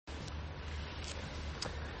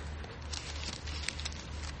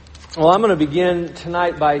Well, I'm going to begin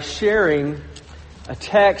tonight by sharing a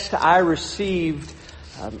text I received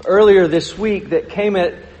earlier this week that came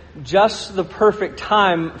at just the perfect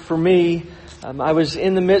time for me. I was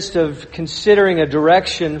in the midst of considering a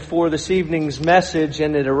direction for this evening's message,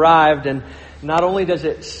 and it arrived. And not only does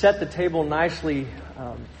it set the table nicely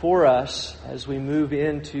for us as we move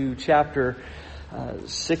into chapter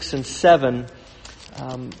 6 and 7,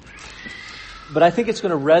 but I think it's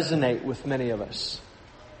going to resonate with many of us.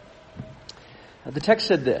 The text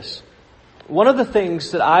said this: one of the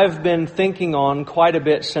things that I've been thinking on quite a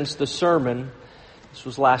bit since the sermon, this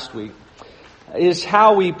was last week, is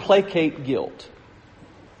how we placate guilt.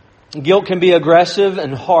 Guilt can be aggressive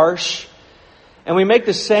and harsh, and we make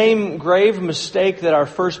the same grave mistake that our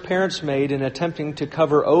first parents made in attempting to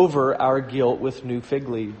cover over our guilt with new fig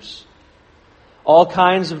leaves. All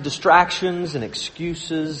kinds of distractions and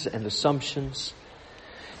excuses and assumptions.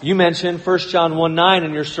 You mentioned 1 John 1:9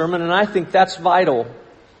 in your sermon, and I think that's vital.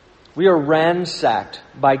 We are ransacked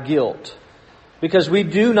by guilt because we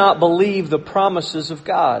do not believe the promises of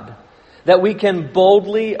God, that we can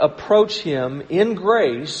boldly approach Him in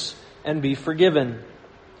grace and be forgiven.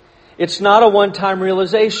 It's not a one-time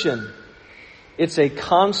realization. It's a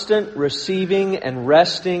constant receiving and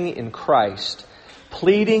resting in Christ,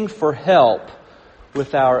 pleading for help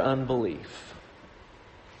with our unbelief.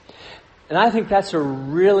 And I think that's a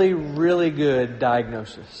really, really good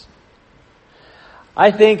diagnosis. I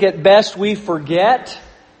think at best we forget,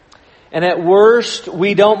 and at worst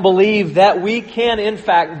we don't believe that we can in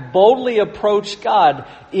fact boldly approach God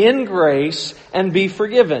in grace and be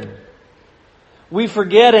forgiven. We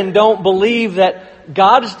forget and don't believe that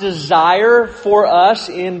God's desire for us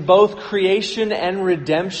in both creation and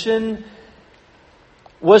redemption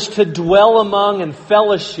was to dwell among and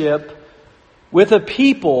fellowship with a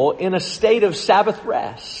people in a state of Sabbath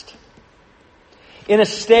rest. In a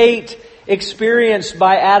state experienced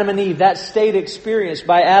by Adam and Eve, that state experienced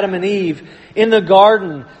by Adam and Eve in the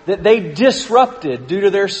garden that they disrupted due to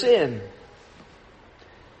their sin.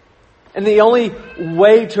 And the only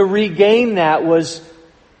way to regain that was,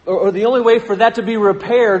 or the only way for that to be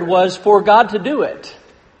repaired was for God to do it.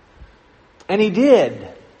 And He did.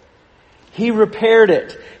 He repaired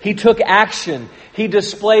it. He took action. He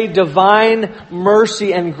displayed divine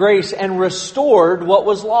mercy and grace and restored what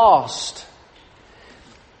was lost.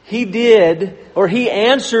 He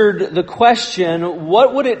answered the question,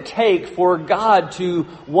 what would it take for God to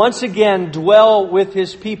once again dwell with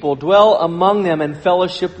His people, dwell among them and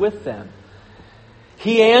fellowship with them?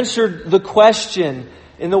 He answered the question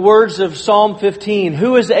in the words of Psalm 15,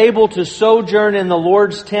 who is able to sojourn in the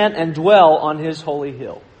Lord's tent and dwell on His holy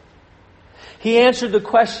hill? He answered the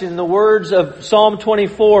question in the words of Psalm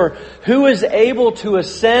 24, who is able to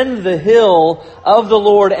ascend the hill of the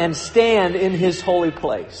Lord and stand in His holy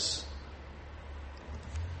place?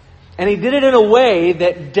 And He did it in a way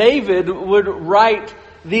that David would write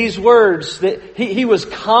these words, that he was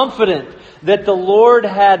confident that the Lord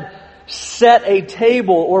had set a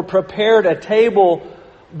table or prepared a table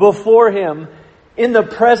before him in the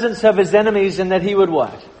presence of his enemies, and that he would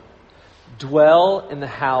what? Dwell in the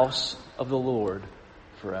house of the Lord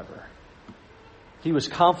forever. He was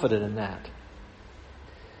confident in that.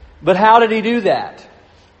 But how did He do that?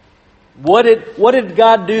 What did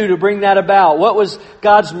God do to bring that about? What was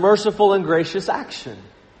God's merciful and gracious action?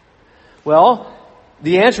 Well,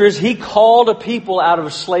 the answer is He called a people out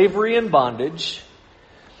of slavery and bondage.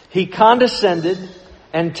 He condescended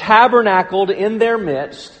and tabernacled in their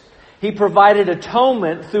midst. He provided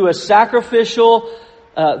atonement through a sacrificial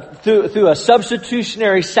through a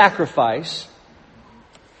substitutionary sacrifice.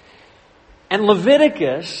 And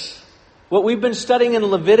Leviticus, what we've been studying in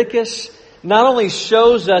Leviticus, not only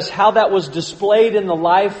shows us how that was displayed in the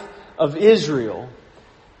life of Israel,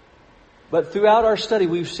 but throughout our study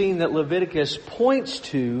we've seen that Leviticus points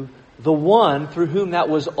to the one through whom that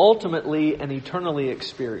was ultimately and eternally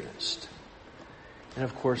experienced. And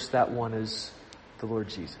of course that one is the Lord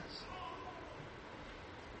Jesus.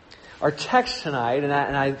 Our text tonight, and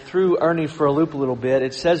I threw Ernie for a loop a little bit.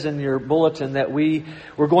 It says in your bulletin that we're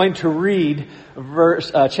going to read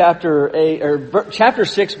chapter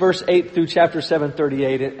 6, verse 8 through chapter 7,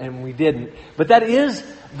 38, and we didn't. But that is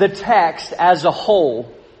the text as a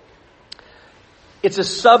whole. It's a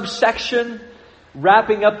subsection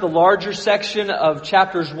wrapping up the larger section of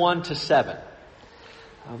chapters 1 to 7.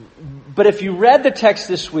 But if you read the text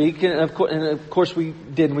this week, and of course we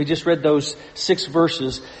didn't, we just read those 6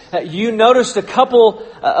 verses, you noticed a couple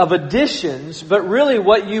of additions, but really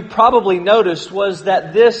what you probably noticed was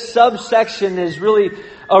that this subsection is really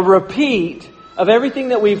a repeat of everything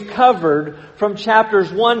that we've covered from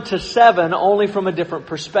chapters 1 to 7, only from a different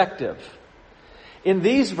perspective. In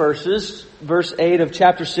these verses, verse 8 of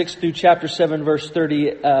chapter 6 through chapter 7, verse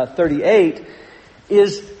 38,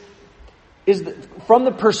 is from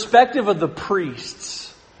the perspective of the priests.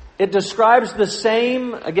 It describes the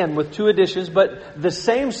same, again with two additions, but the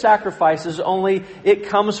same sacrifices, only it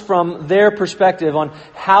comes from their perspective on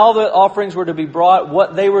how the offerings were to be brought,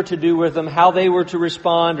 what they were to do with them, how they were to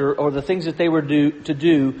respond, or the things that they were to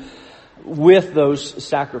do with those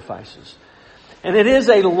sacrifices. And it is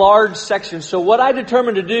a large section. So what I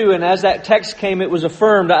determined to do, and as that text came, it was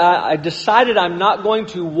affirmed, I decided I'm not going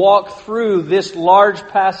to walk through this large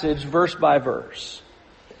passage verse by verse.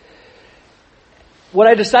 What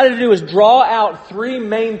I decided to do is draw out three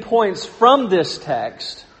main points from this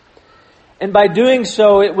text. And by doing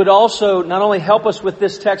so, it would also not only help us with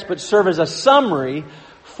this text, but serve as a summary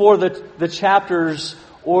for the chapters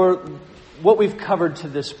or what we've covered to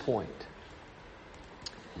this point.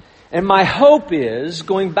 And my hope is,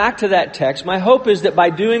 going back to that text, my hope is that by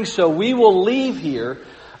doing so, we will leave here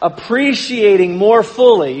appreciating more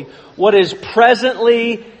fully what is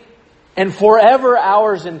presently and forever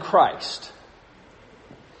ours in Christ.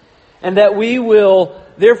 And that we will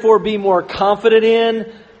therefore be more confident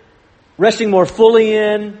in, resting more fully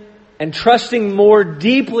in, and trusting more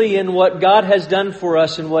deeply in what God has done for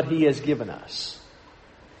us and what He has given us.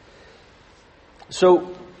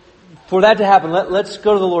 So, for that to happen, let's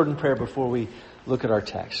go to the Lord in prayer before we look at our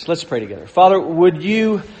text. Let's pray together. Father, would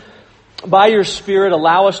You, by Your Spirit,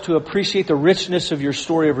 allow us to appreciate the richness of Your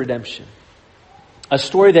story of redemption? A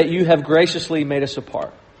story that You have graciously made us a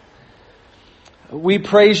part. We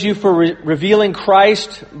praise You for revealing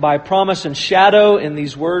Christ by promise and shadow in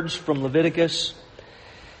these words from Leviticus.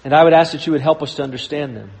 And I would ask that You would help us to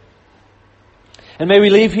understand them. And may we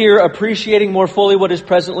leave here appreciating more fully what is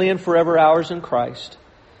presently and forever ours in Christ.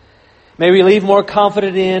 May we leave more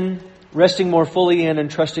confident in, resting more fully in,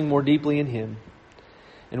 and trusting more deeply in Him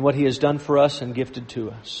and what He has done for us and gifted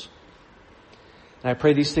to us. And I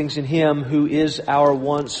pray these things in Him who is our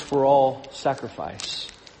once for all sacrifice.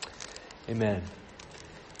 Amen.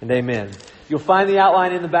 And amen. You'll find the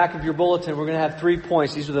outline in the back of your bulletin. We're going to have 3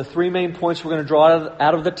 points. These are the 3 main points we're going to draw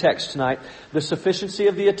out of the text tonight. The sufficiency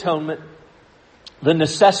of the atonement, the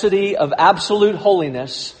necessity of absolute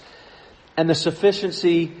holiness, and the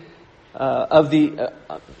sufficiency and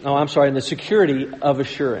the security of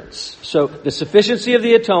assurance. So the sufficiency of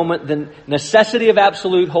the atonement, the necessity of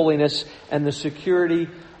absolute holiness, and the security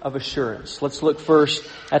of assurance. Let's look first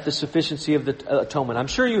at the sufficiency of the atonement. I'm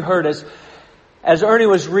sure you heard as Ernie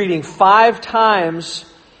was reading, 5 times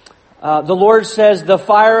the Lord says the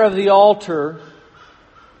fire of the altar.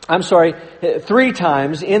 3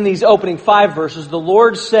 times in these opening 5 verses, the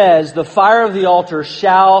Lord says the fire of the altar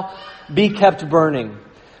shall be kept burning.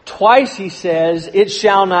 Twice He says it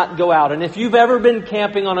shall not go out. And if you've ever been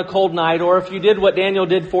camping on a cold night, or if you did what Daniel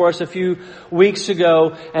did for us a few weeks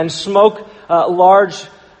ago and smoke large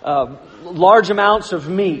amounts of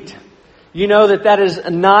meat, you know that is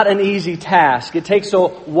not an easy task. It takes a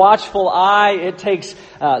watchful eye. It takes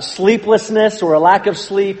sleeplessness or a lack of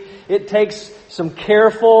sleep. It takes some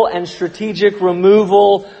careful and strategic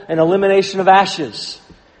removal and elimination of ashes.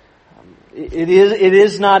 It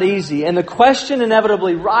is not easy. And the question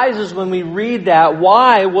inevitably rises when we read that,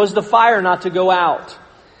 why was the fire not to go out?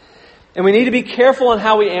 And we need to be careful in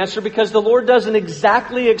how we answer, because the Lord doesn't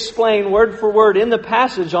exactly explain word for word in the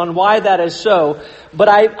passage on why that is so. But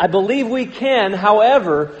I believe we can,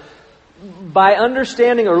 however, by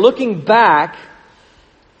understanding or looking back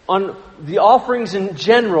on the offerings in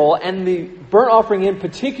general and the burnt offering in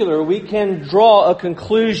particular, we can draw a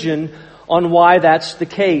conclusion on why that's the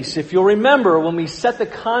case. If you'll remember, when we set the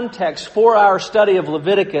context for our study of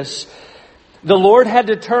Leviticus, the Lord had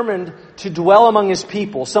determined to dwell among His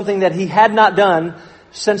people, something that He had not done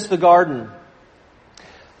since the garden.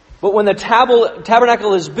 But when the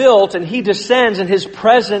tabernacle is built and He descends and His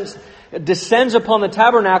presence descends upon the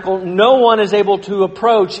tabernacle, no one is able to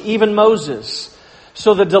approach, even Moses.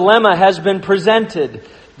 So the dilemma has been presented.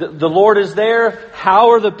 The Lord is there.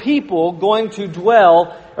 How are the people going to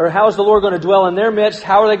dwell, or how is the Lord going to dwell in their midst?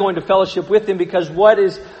 How are they going to fellowship with Him? Because what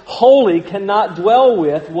is holy cannot dwell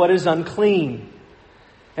with what is unclean.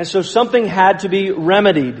 And so something had to be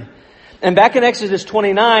remedied. And back in Exodus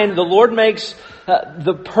 29, the Lord makes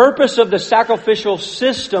the purpose of the sacrificial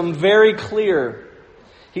system very clear.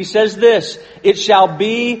 He says this, "It shall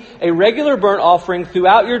be a regular burnt offering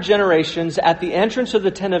throughout your generations at the entrance of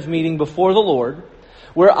the tent of meeting before the Lord.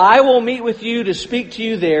 Where I will meet with you to speak to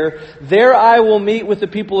you there I will meet with the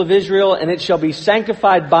people of Israel, and it shall be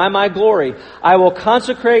sanctified by my glory. I will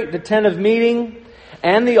consecrate the tent of meeting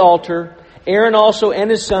and the altar. Aaron also and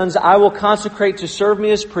his sons I will consecrate to serve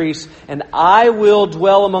me as priests, and I will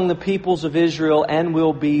dwell among the peoples of Israel and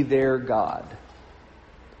will be their God.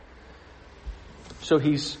 So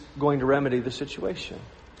He's going to remedy the situation.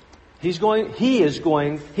 He is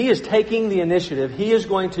taking the initiative. He is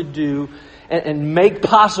going to do and make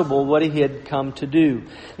possible what He had come to do.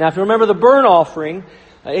 Now, if you remember the burnt offering,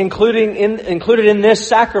 included in this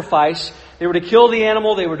sacrifice, they were to kill the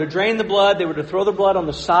animal, they were to drain the blood, they were to throw the blood on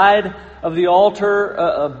the side of the altar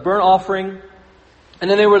of burnt offering, and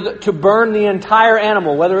then they were to burn the entire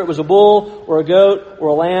animal, whether it was a bull or a goat or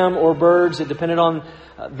a lamb or birds. It depended on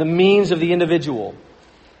the means of the individual.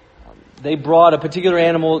 They brought a particular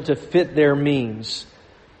animal to fit their means.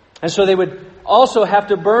 And so they would also have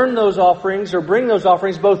to burn those offerings or bring those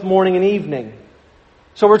offerings both morning and evening.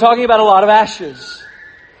 So we're talking about a lot of ashes.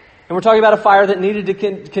 And we're talking about a fire that needed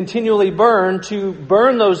to continually burn to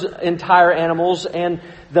burn those entire animals. And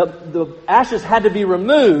the ashes had to be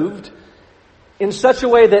removed in such a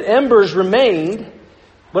way that embers remained,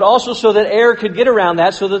 but also so that air could get around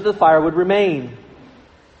that so that the fire would remain.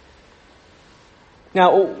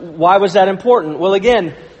 Now, why was that important? Well,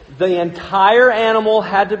 again, the entire animal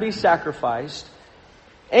had to be sacrificed.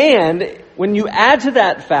 And when you add to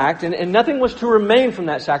that fact, and nothing was to remain from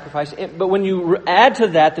that sacrifice, but when you add to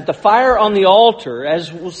that the fire on the altar,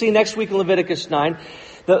 as we'll see next week in Leviticus 9,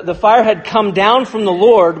 the fire had come down from the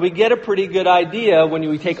Lord, we get a pretty good idea when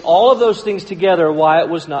we take all of those things together why it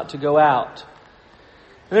was not to go out.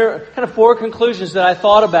 And there are kind of 4 conclusions that I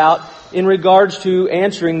thought about in regards to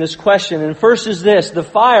answering this question. And first is this: the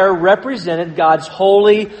fire represented God's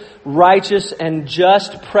holy, righteous, and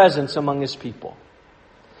just presence among His people.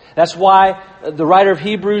 That's why the writer of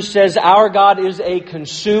Hebrews says, our God is a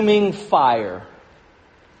consuming fire.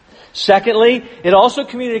 Secondly, it also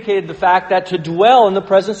communicated the fact that to dwell in the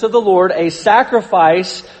presence of the Lord, a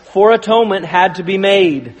sacrifice for atonement had to be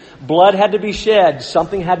made. Blood had to be shed.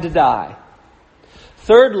 Something had to die.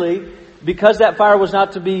 Thirdly, because that fire was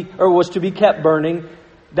to be kept burning,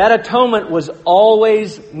 that atonement was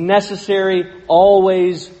always necessary,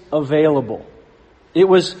 always available. It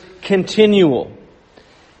was continual.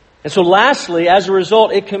 And so lastly, as a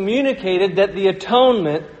result, it communicated that the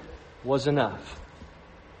atonement was enough.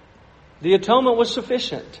 The atonement was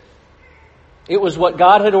sufficient. It was what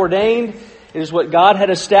God had ordained. It is what God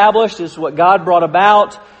had established. It is what God brought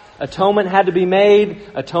about. Atonement had to be made.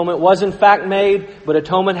 Atonement was in fact made, but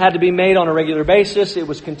atonement had to be made on a regular basis. It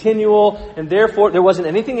was continual, and therefore there wasn't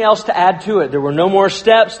anything else to add to it. There were no more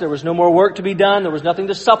steps. There was no more work to be done. There was nothing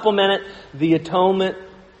to supplement it. The atonement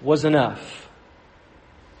was enough.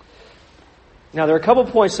 Now, there are a couple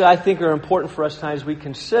points that I think are important for us tonight as we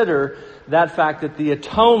consider that fact that the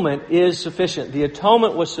atonement is sufficient. The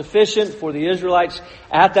atonement was sufficient for the Israelites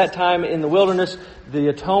at that time in the wilderness. The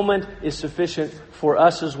atonement is sufficient for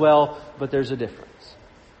us as well, but there's a difference.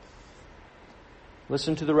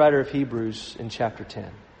 Listen to the writer of Hebrews in chapter 10.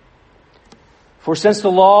 For since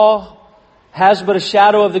the law has but a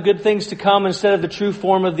shadow of the good things to come instead of the true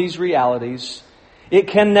form of these realities, it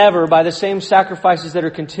can never, by the same sacrifices that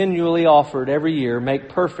are continually offered every year, make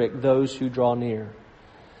perfect those who draw near.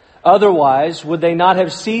 Otherwise, would they not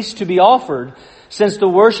have ceased to be offered, since the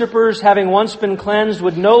worshippers, having once been cleansed,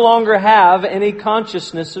 would no longer have any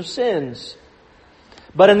consciousness of sins?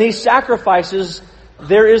 But in these sacrifices,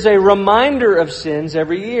 there is a reminder of sins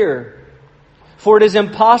every year. For it is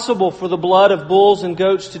impossible for the blood of bulls and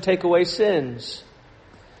goats to take away sins.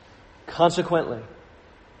 Consequently,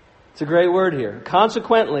 it's a great word here.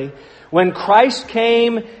 Consequently, when Christ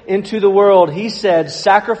came into the world, He said,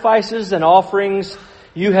 sacrifices and offerings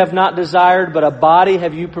you have not desired, but a body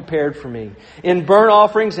have you prepared for me. In burnt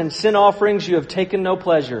offerings and sin offerings you have taken no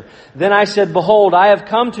pleasure. Then I said, behold, I have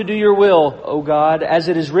come to do your will, O God, as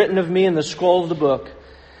it is written of me in the scroll of the book.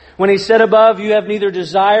 When He said above, you have neither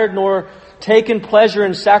desired nor taken pleasure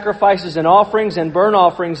in sacrifices and offerings and burnt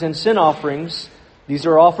offerings and sin offerings, these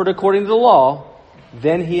are offered according to the law.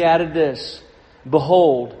 Then He added this,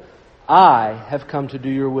 behold, I have come to do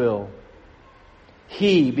your will.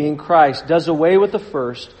 He, being Christ, does away with the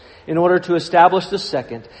first in order to establish the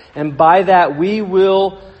second. And by that we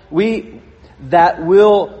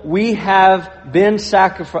have been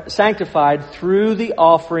sanctified through the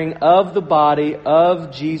offering of the body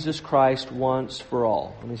of Jesus Christ once for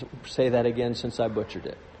all. Let me say that again since I butchered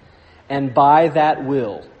it. And by that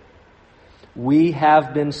will, we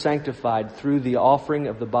have been sanctified through the offering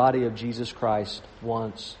of the body of Jesus Christ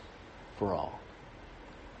once for all.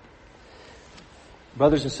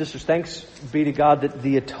 Brothers and sisters, thanks be to God that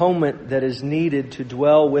the atonement that is needed to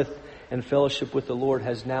dwell with and fellowship with the Lord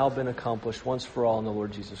has now been accomplished once for all in the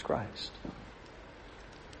Lord Jesus Christ.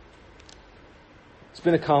 It's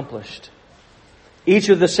been accomplished. Each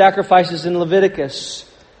of the sacrifices in Leviticus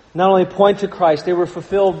not only point to Christ, they were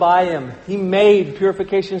fulfilled by Him. He made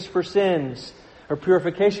purification for sins.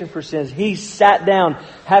 He sat down,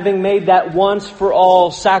 having made that once for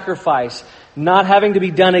all sacrifice, not having to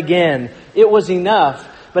be done again. It was enough.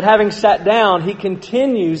 But having sat down, He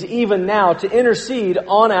continues even now to intercede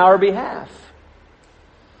on our behalf.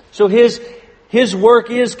 So His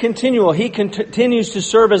work is continual. He continues to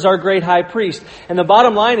serve as our great high priest. And the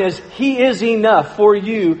bottom line is, He is enough for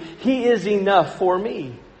you. He is enough for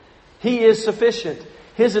me. He is sufficient.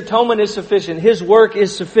 His atonement is sufficient. His work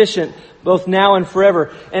is sufficient, both now and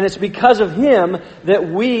forever. And it's because of Him that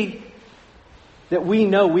we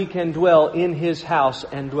know we can dwell in His house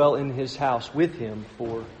and dwell in His house with Him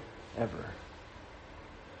forever.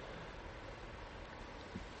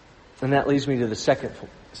 And that leads me to the second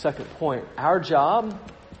point. Our job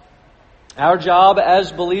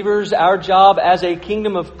as believers, our job as a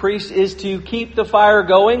kingdom of priests is to keep the fire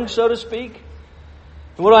going, so to speak.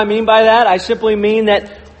 And what do I mean by that? I simply mean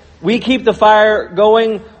that we keep the fire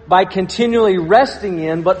going by continually resting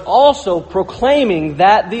in, but also proclaiming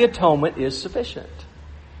that the atonement is sufficient.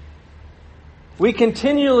 We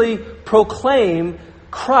continually proclaim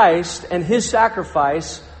Christ and His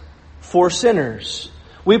sacrifice for sinners.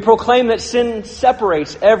 We proclaim that sin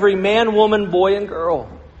separates every man, woman, boy, and girl.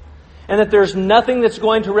 And that there's nothing that's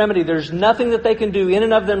going to remedy. There's nothing that they can do in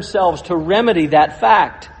and of themselves to remedy that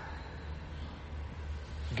fact.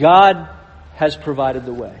 God has provided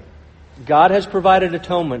the way. God has provided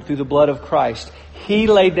atonement through the blood of Christ. He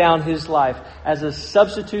laid down His life as a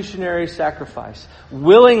substitutionary sacrifice,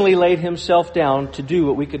 willingly laid Himself down to do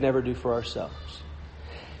what we could never do for ourselves.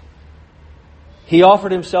 He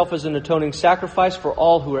offered Himself as an atoning sacrifice for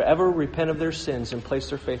all who ever repent of their sins and place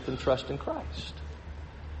their faith and trust in Christ.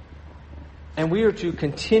 And we are to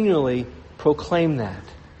continually proclaim that.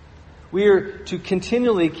 We are to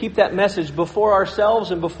continually keep that message before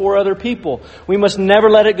ourselves and before other people. We must never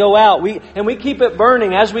let it go out. We keep it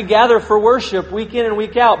burning as we gather for worship week in and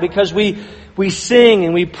week out, because we sing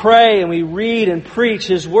and we pray and we read and preach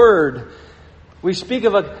His Word. We speak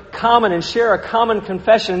of a common and share a common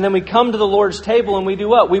confession, and then we come to the Lord's table and we do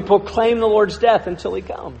what? We proclaim the Lord's death until He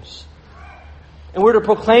comes. And we're to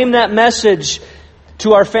proclaim that message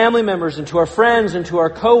to our family members and to our friends and to our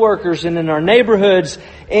coworkers and in our neighborhoods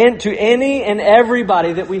and to any and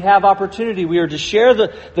everybody that we have opportunity. We are to share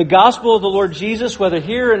the gospel of the Lord Jesus, whether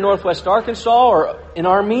here in Northwest Arkansas or in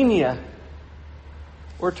Armenia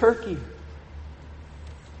or Turkey.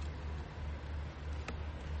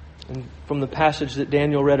 And from the passage that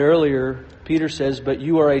Daniel read earlier, Peter says, "But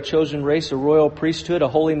you are a chosen race, a royal priesthood, a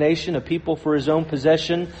holy nation, a people for His own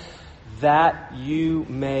possession, that you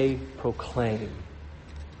may proclaim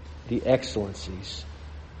the excellencies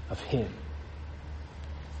of Him."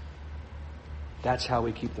 That's how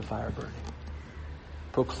we keep the fire burning.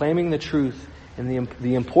 Proclaiming the truth and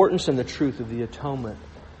the importance and the truth of the atonement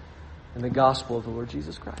and the gospel of the Lord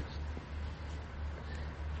Jesus Christ.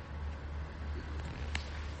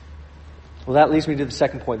 Well, that leads me to the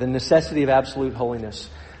second point, the necessity of absolute holiness.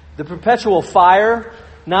 The perpetual fire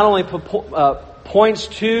not only points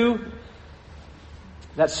to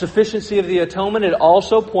that sufficiency of the atonement, it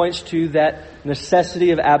also points to that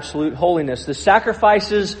necessity of absolute holiness. The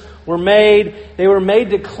sacrifices were made, they were made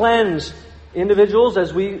to cleanse individuals,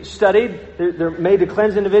 as we studied. They're made to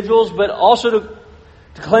cleanse individuals, but also to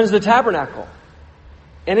cleanse the tabernacle.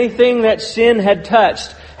 Anything that sin had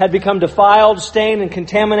touched had become defiled, stained, and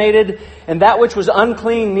contaminated, and that which was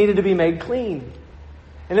unclean needed to be made clean.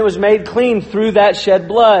 And it was made clean through that shed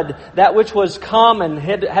blood. That which was common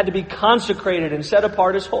had to be consecrated and set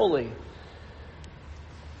apart as holy.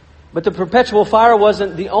 But the perpetual fire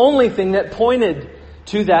wasn't the only thing that pointed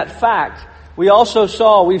to that fact.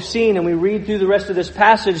 We've seen, and we read through the rest of this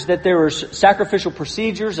passage that there were sacrificial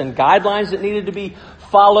procedures and guidelines that needed to be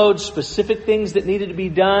followed, specific things that needed to be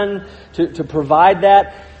done to provide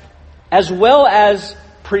that, as well as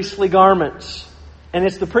priestly garments. And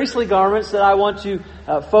it's the priestly garments that I want to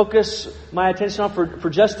focus my attention on for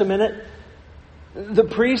just a minute. The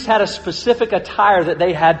priests had a specific attire that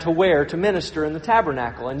they had to wear to minister in the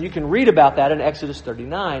tabernacle. And you can read about that in Exodus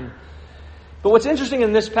 39. But what's interesting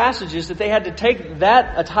in this passage is that they had to take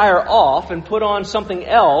that attire off and put on something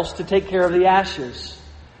else to take care of the ashes.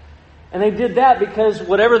 And they did that because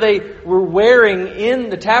whatever they were wearing in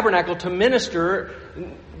the tabernacle to minister,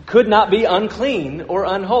 could not be unclean or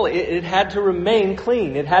unholy. It had to remain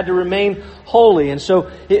clean. It had to remain holy. And so,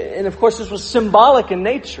 and of course, this was symbolic in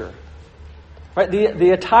nature. Right?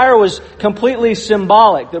 The attire was completely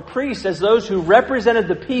symbolic. The priests, as those who represented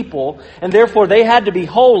the people, and therefore they had to be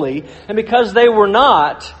holy. And because they were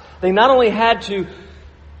not, they not only had to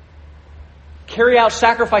carry out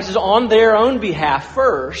sacrifices on their own behalf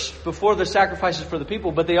first, before the sacrifices for the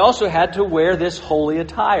people, but they also had to wear this holy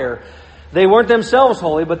attire. They weren't themselves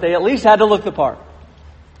holy, but they at least had to look the part.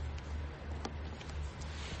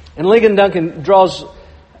 And Ligon Duncan draws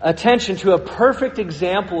attention to a perfect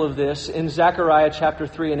example of this in Zechariah chapter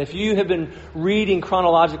 3. And if you have been reading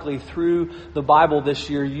chronologically through the Bible this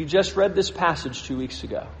year, you just read this passage 2 weeks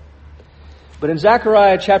ago. But in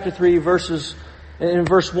Zechariah chapter 3, in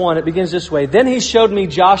verse 1, it begins this way. Then he showed me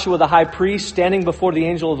Joshua the high priest standing before the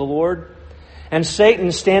angel of the Lord, and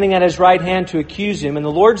Satan standing at his right hand to accuse him. And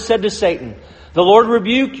the Lord said to Satan, "The Lord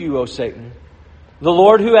rebuke you, O Satan. The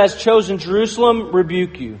Lord who has chosen Jerusalem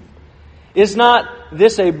rebuke you. Is not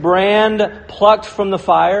this a brand plucked from the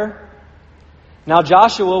fire?" Now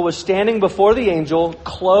Joshua was standing before the angel,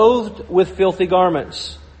 clothed with filthy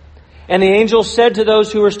garments. And the angel said to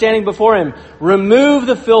those who were standing before him, "Remove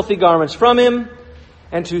the filthy garments from him."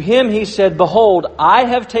 And to him he said, "Behold, I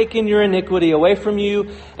have taken your iniquity away from you,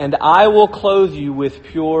 and I will clothe you with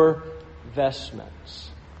pure vestments."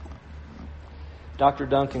 Dr.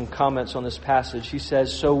 Duncan comments on this passage. He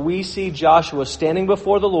says, "So we see Joshua standing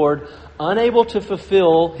before the Lord, unable to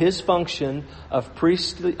fulfill his function of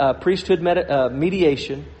priesthood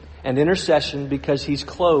mediation and intercession because he's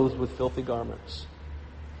clothed with filthy garments."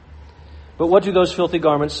 But what do those filthy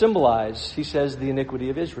garments symbolize? He says, the iniquity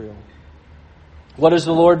of Israel. What does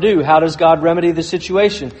the Lord do? How does God remedy the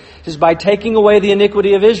situation? It is by taking away the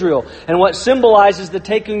iniquity of Israel. And what symbolizes the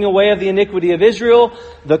taking away of the iniquity of Israel?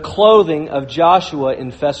 The clothing of Joshua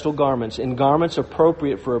in festal garments, in garments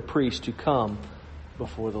appropriate for a priest to come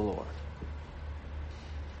before the Lord.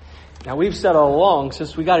 Now we've said all along,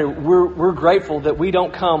 since we got here, we're grateful that we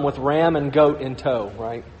don't come with ram and goat in tow,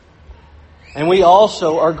 right? And we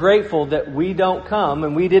also are grateful that we don't come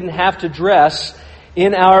and we didn't have to dress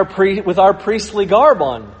with our priestly garb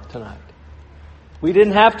on tonight. We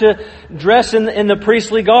didn't have to dress in the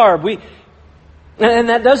priestly garb. And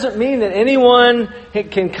that doesn't mean that anyone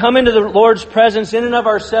can come into the Lord's presence in and of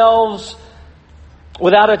ourselves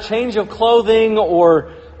without a change of clothing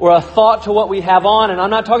or a thought to what we have on. And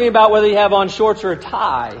I'm not talking about whether you have on shorts or a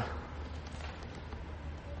tie.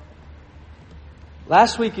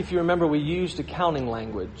 Last week, if you remember, we used accounting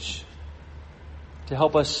language to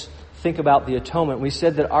help us think about the atonement. We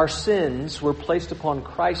said that our sins were placed upon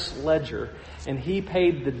Christ's ledger, and He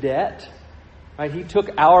paid the debt. Right? He took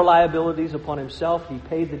our liabilities upon Himself. He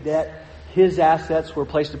paid the debt. His assets were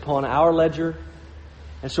placed upon our ledger.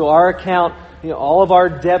 And so our account, all of our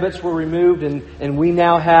debits were removed, and we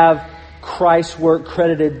now have Christ's work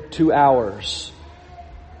credited to ours.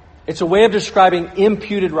 It's a way of describing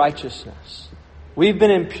imputed righteousness. We've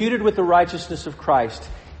been imputed with the righteousness of Christ.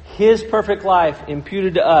 His perfect life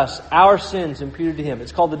imputed to us. Our sins imputed to Him.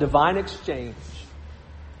 It's called the divine exchange.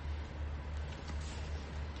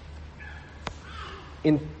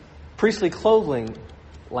 In priestly clothing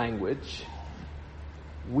language,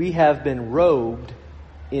 we have been robed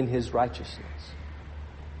in His righteousness.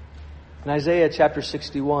 In Isaiah chapter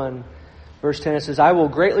 61, verse 10, it says, "I will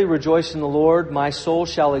greatly rejoice in the Lord. My soul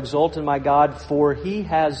shall exult in my God, for He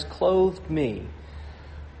has clothed me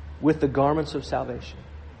with the garments of salvation.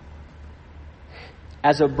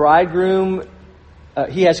 As a bridegroom,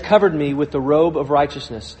 He has covered me with the robe of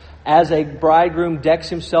righteousness. As a bridegroom decks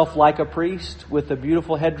himself like a priest with a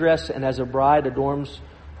beautiful headdress, and as a bride adorns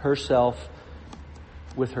herself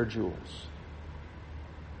with her jewels."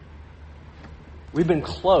 We've been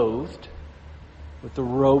clothed with the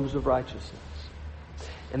robes of righteousness.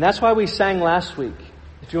 And that's why we sang last week,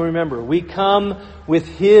 if you'll remember. We come with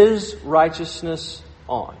His righteousness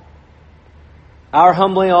on. Our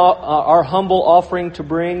humble offering to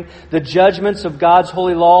bring the judgments of God's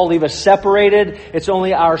holy law leave us separated. It's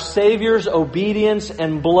only our Savior's obedience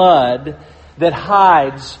and blood that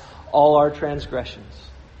hides all our transgressions.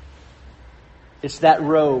 It's that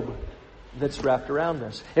robe that's wrapped around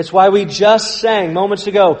us. It's why we just sang moments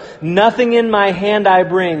ago, "Nothing in my hand I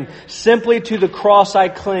bring, simply to the cross I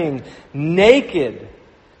cling. Naked,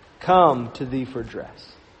 come to Thee for dress.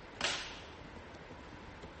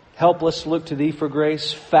 Helpless, look to Thee for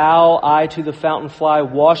grace. Foul, I to the fountain fly.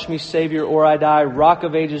 Wash me, Savior, or I die. Rock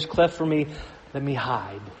of ages, cleft for me. Let me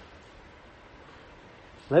hide."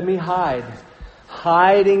 Let me hide.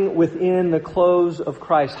 Hiding within the clothes of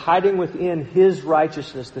Christ. Hiding within His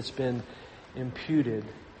righteousness that's been imputed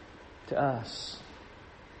to us.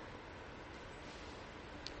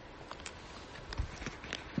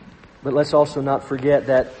 But let's also not forget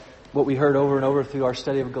that what we heard over and over through our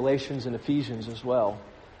study of Galatians and Ephesians as well.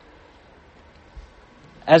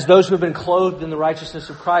 As those who have been clothed in the righteousness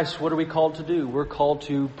of Christ, what are we called to do? We're called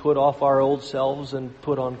to put off our old selves and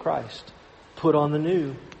put on Christ. Put on the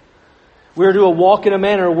new. We're to walk in a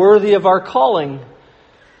manner worthy of our calling.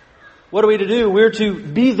 What are we to do? We're to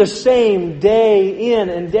be the same day in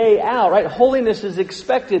and day out, right? Holiness is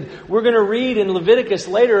expected. We're going to read in Leviticus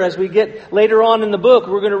later, as we get later on in the book,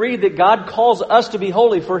 we're going to read that God calls us to be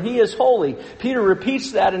holy, for He is holy. Peter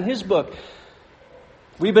repeats that in his book.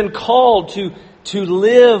 We've been called to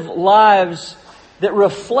live lives that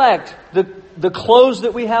reflect the clothes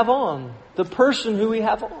that we have on, the person who we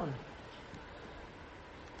have on.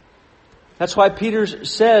 That's why Peter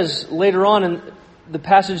says later on in the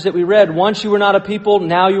passage that we read, once you were not a people,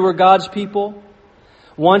 now you are God's people.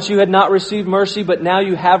 Once you had not received mercy, but now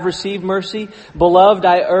you have received mercy. Beloved,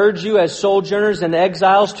 I urge you as sojourners and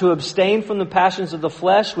exiles to abstain from the passions of the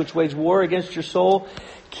flesh, which wage war against your soul.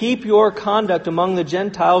 Keep your conduct among the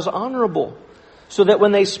Gentiles honorable, so that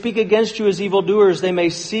when they speak against you as evildoers, they may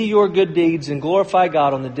see your good deeds and glorify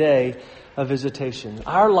God on the day of visitation.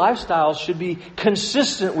 Our lifestyles should be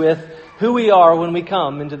consistent with who we are when we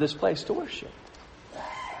come into this place to worship.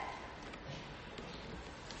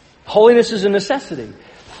 Holiness is a necessity.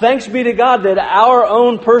 Thanks be to God that our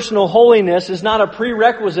own personal holiness is not a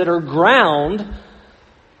prerequisite or grounds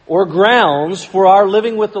for our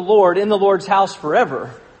living with the Lord in the Lord's house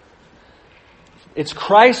forever. It's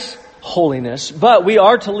Christ's holiness, but we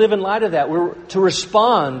are to live in light of that. We're to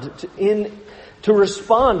respond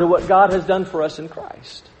to what God has done for us in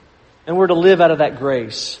Christ. And we're to live out of that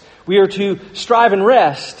grace. We are to strive and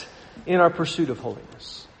rest in our pursuit of holiness.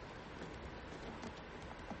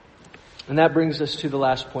 And that brings us to the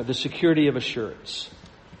last point, the security of assurance.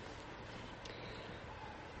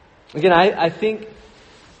 Again, I think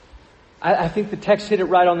the text hit it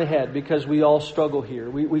right on the head, because we all struggle here.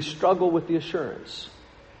 We struggle with the assurance.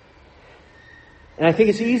 And I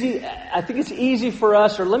think it's easy for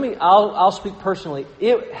us, or I'll speak personally.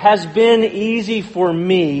 It has been easy for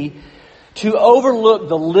me to overlook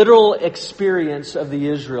the literal experience of the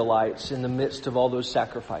Israelites in the midst of all those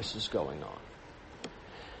sacrifices going on.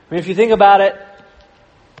 I mean, if you think about it,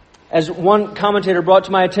 as one commentator brought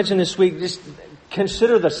to my attention this week, just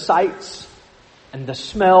consider the sights and the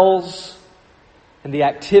smells and the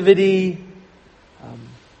activity,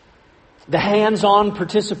 the hands-on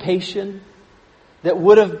participation that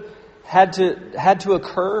would have had to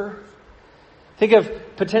occur. Think of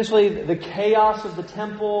potentially the chaos of the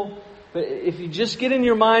temple. But if you just get in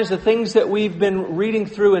your minds the things that we've been reading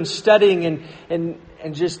through and studying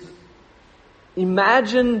and just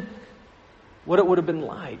imagine what it would have been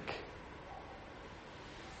like.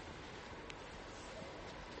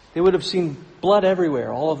 They would have seen blood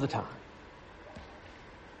everywhere all of the time.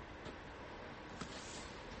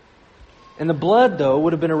 And the blood, though,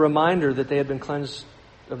 would have been a reminder that they had been cleansed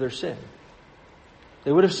of their sin.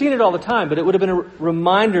 They would have seen it all the time, but it would have been a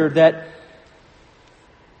reminder that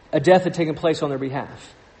a death had taken place on their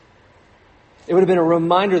behalf. It would have been a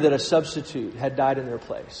reminder that a substitute had died in their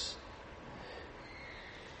place.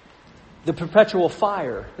 The perpetual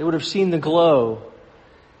fire, they would have seen the glow.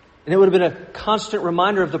 And it would have been a constant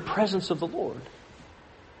reminder of the presence of the Lord.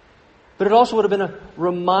 But it also would have been a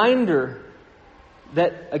reminder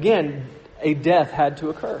that, again, a death had to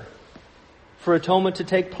occur for atonement to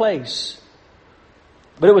take place.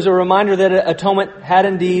 But it was a reminder that atonement had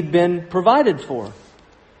indeed been provided for.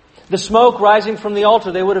 The smoke rising from the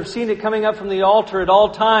altar, they would have seen it coming up from the altar at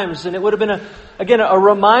all times. And it would have been, a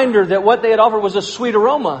reminder that what they had offered was a sweet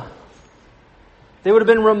aroma. They would have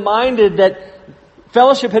been reminded that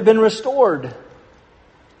fellowship had been restored.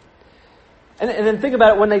 And then think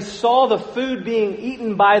about it, when they saw the food being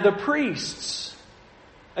eaten by the priests.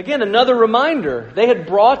 Again, another reminder. They had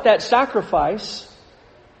brought that sacrifice,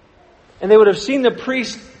 and they would have seen the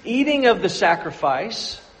priest eating of the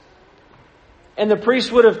sacrifice, and the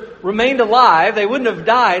priest would have remained alive. They wouldn't have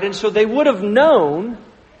died, and so they would have known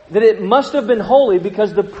that it must have been holy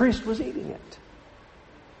because the priest was eating it.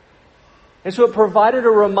 And so it provided a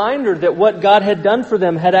reminder that what God had done for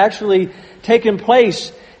them had actually taken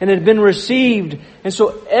place and had been received. And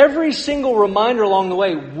so every single reminder along the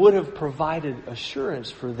way would have provided assurance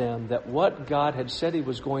for them that what God had said He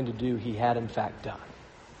was going to do, He had in fact done.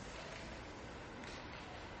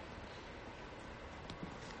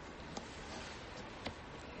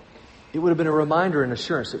 It would have been a reminder and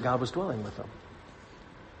assurance that God was dwelling with them.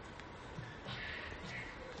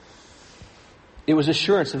 It was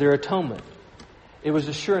assurance of their atonement. It was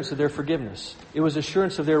assurance of their forgiveness. It was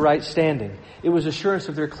assurance of their right standing. It was assurance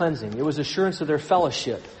of their cleansing. It was assurance of their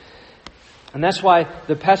fellowship. And that's why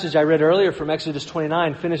the passage I read earlier from Exodus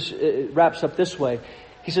 29 wraps up this way.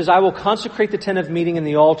 He says, I will consecrate the tent of meeting and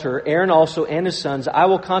the altar, Aaron also and his sons, I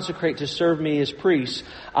will consecrate to serve me as priests.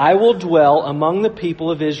 I will dwell among the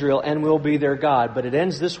people of Israel and will be their God. But it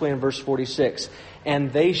ends this way in verse 46.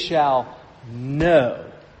 And they shall know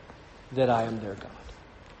that I am their God.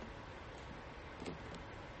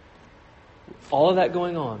 All of that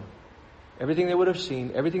going on, everything they would have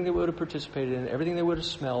seen, everything they would have participated in, everything they would have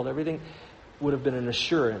smelled, everything would have been an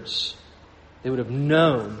assurance. They would have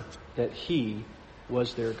known that He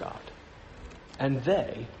was their God. And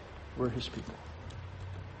they were His people.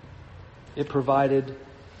 It provided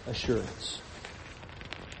assurance.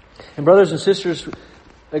 And brothers and sisters,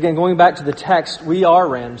 again, going back to the text, we are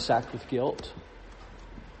ransacked with guilt.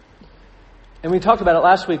 And we talked about it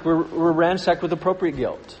last week. We're ransacked with appropriate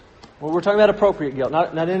guilt. Well, we're talking about appropriate guilt,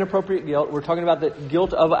 not inappropriate guilt. We're talking about the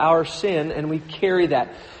guilt of our sin, and we carry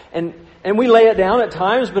that. And we lay it down at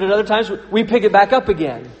times, but at other times we pick it back up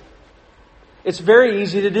again. It's very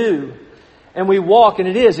easy to do. And we walk, and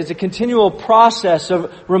it's a continual process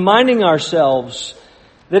of reminding ourselves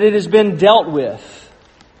that it has been dealt with.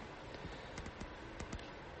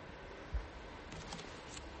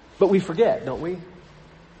 But we forget, don't we?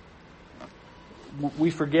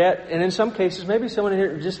 We forget, and in some cases, maybe someone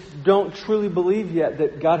here just don't truly believe yet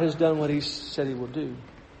that God has done what He said He will do.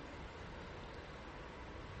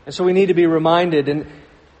 And so we need to be reminded. And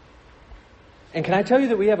can I tell you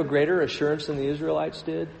that we have a greater assurance than the Israelites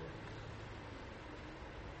did?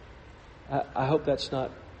 I hope that's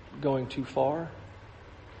not going too far.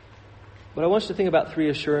 But I want us to think about 3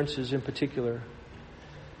 assurances in particular.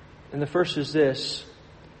 And the first is this.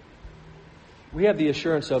 We have the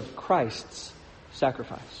assurance of Christ's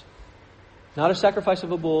sacrifice. Not a sacrifice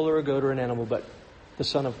of a bull or a goat or an animal, but the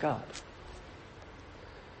Son of God.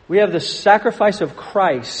 We have the sacrifice of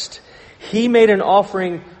Christ. He made an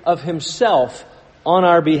offering of Himself on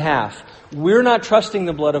our behalf. We're not trusting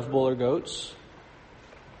the blood of bull or goats.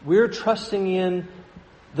 We're trusting in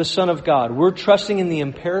the Son of God. We're trusting in the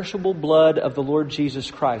imperishable blood of the Lord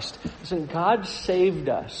Jesus Christ. Listen, God saved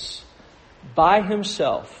us by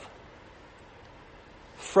Himself,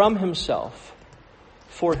 from Himself,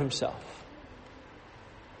 for Himself.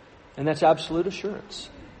 And that's absolute assurance.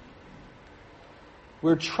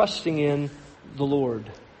 We're trusting in the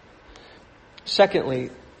Lord. Secondly,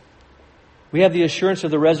 we have the assurance of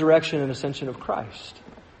the resurrection and ascension of Christ.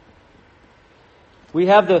 We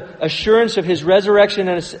have the assurance of His resurrection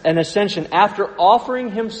and ascension. After offering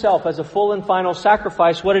Himself as a full and final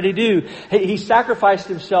sacrifice, what did He do? He sacrificed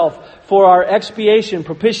Himself for our expiation,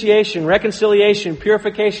 propitiation, reconciliation,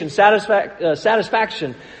 purification,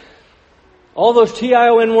 satisfaction. All those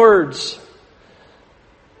TION words.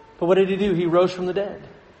 But what did He do? He rose from the dead.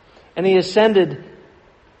 And He ascended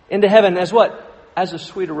into heaven as what? As a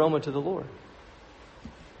sweet aroma to the Lord.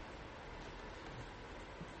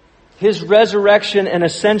 His resurrection and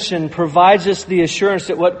ascension provides us the assurance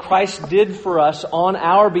that what Christ did for us on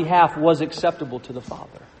our behalf was acceptable to the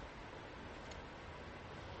Father.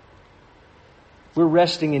 We're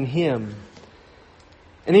resting in Him.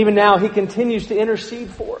 And even now, He continues to intercede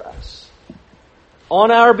for us on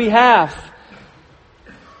our behalf.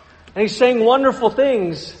 And He's saying wonderful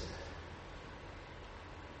things,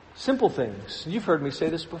 simple things. You've heard me say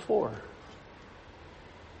this before.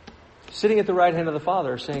 Sitting at the right hand of the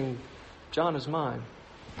Father saying, John is mine.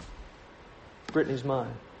 Brittany's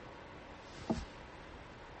mine.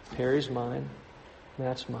 Perry's mine.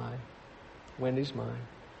 Matt's mine. Wendy's mine.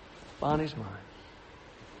 Bonnie's mine.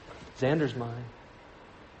 Xander's mine.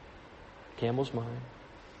 Campbell's mine.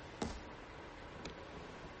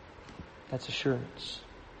 That's assurance.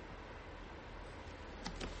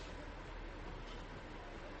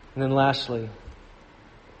 And then lastly,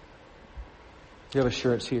 you have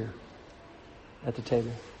assurance here at the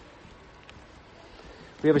table.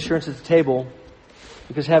 We have assurance at the table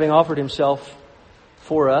because having offered Himself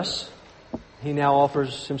for us, He now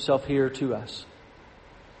offers Himself here to us.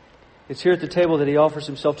 It's here at the table that He offers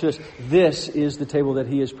Himself to us. This is the table that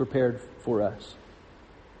He has prepared for us.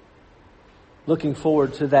 Looking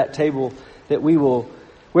forward to that table that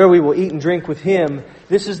where we will eat and drink with Him.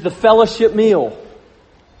 This is the fellowship meal.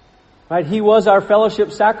 Right? He was our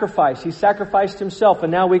fellowship sacrifice. He sacrificed Himself,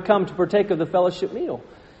 and now we come to partake of the fellowship meal,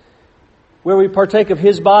 where we partake of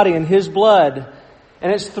His body and His blood.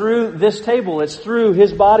 And it's through this table, it's through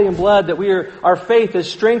His body and blood that our faith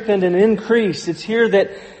is strengthened and increased. It's here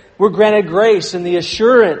that we're granted grace and the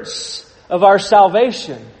assurance of our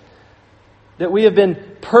salvation, that we have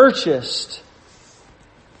been purchased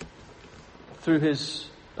through His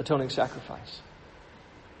atoning sacrifice.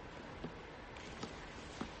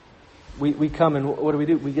 We come and what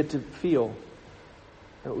do? We get to feel.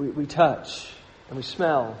 We touch and we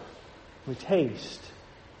smell. And we taste.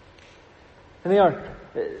 And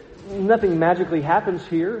nothing magically happens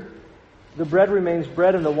here. The bread remains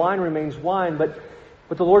bread and the wine remains wine. But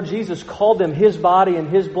the Lord Jesus called them His body and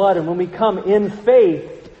His blood. And when we come in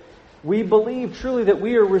faith, we believe truly that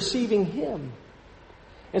we are receiving Him.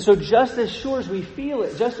 And so just as sure as we feel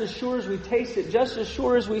it, just as sure as we taste it, just as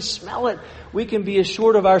sure as we smell it, we can be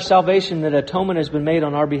assured of our salvation that atonement has been made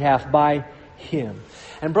on our behalf by Him.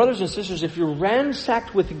 And brothers and sisters, if you're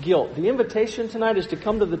ransacked with guilt, the invitation tonight is to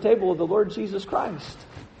come to the table of the Lord Jesus Christ.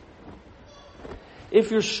 If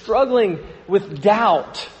you're struggling with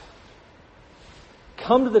doubt,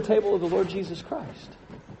 come to the table of the Lord Jesus Christ.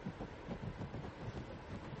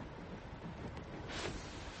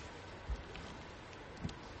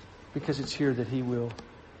 Because it's here that He will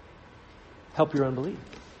help your unbelief.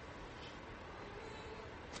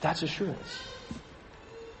 That's assurance.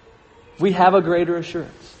 We have a greater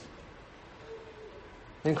assurance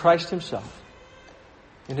in Christ Himself,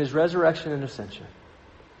 in His resurrection and ascension,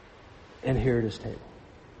 and here at His table.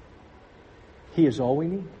 He is all we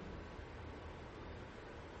need.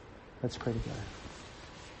 Let's pray together.